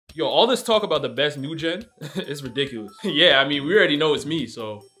Yo, all this talk about the best new gen is ridiculous. Yeah, I mean, we already know it's me,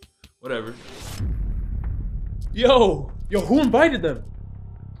 so whatever. Yo, who invited them?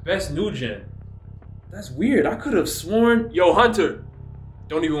 Best new gen. That's weird. I could have sworn. Yo, Hunter,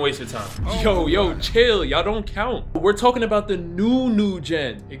 don't even waste your time. Oh, Yo, chill. Y'all don't count. We're talking about the new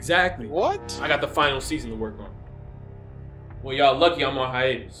gen. Exactly. What? I got the final season to work on. Well, y'all lucky I'm on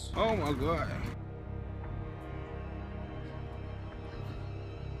hiatus. Oh my god.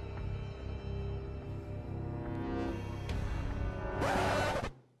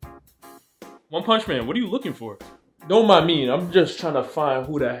 One Punch Man, what are you looking for? Don't mind me, I'm just trying to find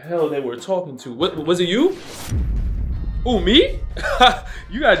who the hell they were talking to. What, was it you? Ooh, me?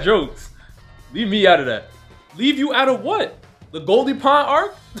 You got jokes. Leave me out of that. Leave you out of what? The Goldie Pond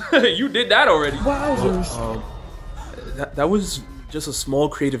arc? You did that already. Wowzers. That was just a small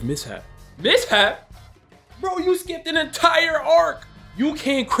creative mishap. Mishap? Bro, you skipped an entire arc. You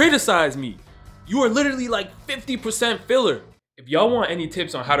can't criticize me. You are literally like 50% filler. If y'all want any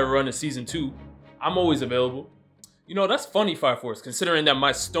tips on how to run a season 2, I'm always available. You know, that's funny, Fire Force, considering that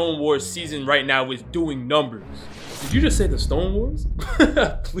my Stone Wars season right now is doing numbers. Did you just say the Stone Wars?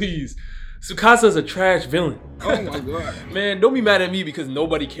 Please. Tsukasa's a trash villain. Oh my god. Man, don't be mad at me because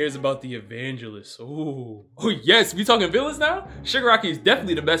nobody cares about the Evangelist. Oh yes, we talking villains now? Shigaraki is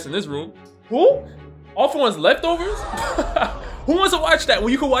definitely the best in this room. Who? All for One's leftovers? Who wants to watch that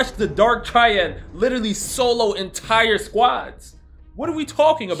when you can watch the Dark Triad literally solo entire squads? What are we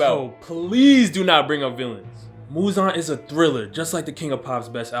talking about? So please do not bring up villains. Muzan is a thriller, just like the King of Pop's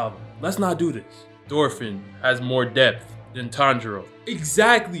best album. Let's not do this. Dorfin has more depth than Tanjiro.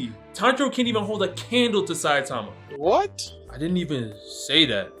 Exactly. Tanjiro can't even hold a candle to Saitama. What? I didn't even say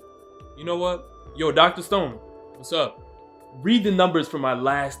that. You know what? Yo, Dr. Stone, what's up? Read the numbers for my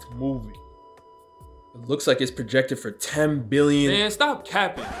last movie. It looks like it's projected for 10 billion. Man, stop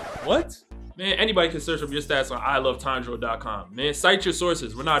capping. What? Man, anybody can search up your stats on ilovetanjiro.com. Man, cite your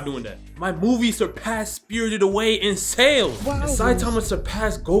sources. We're not doing that. My movie surpassed Spirited Away in sales. Wow. And Saitama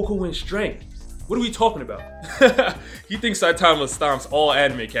surpassed Goku in strength. What are we talking about? He thinks Saitama stomps all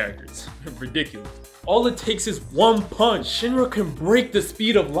anime characters. Ridiculous. All it takes is one punch. Shinra can break the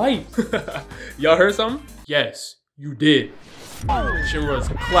speed of light. Y'all heard something? Yes, you did. Shinra's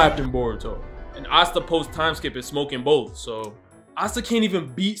clapping Boruto. And Asta post time skip is smoking both, so Asta can't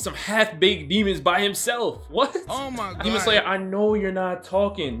even beat some half-baked demons by himself. What? Oh my god. Demon Slayer, I know you're not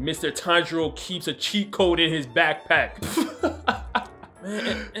talking. Mr. Tanjiro keeps a cheat code in his backpack.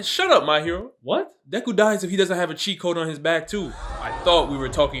 Man, and shut up, my hero. What? Deku dies if he doesn't have a cheat code on his back too. I thought we were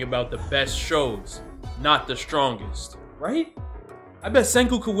talking about the best shows, not the strongest, right? I bet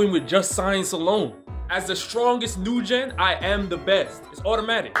Senku could win with just science alone. As the strongest new gen, I am the best. It's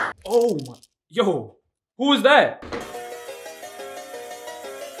automatic. Oh my, yo, who was that?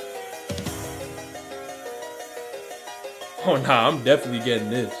 Oh nah, I'm definitely getting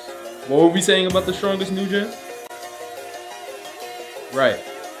this. What were we saying about the strongest new gen? Right.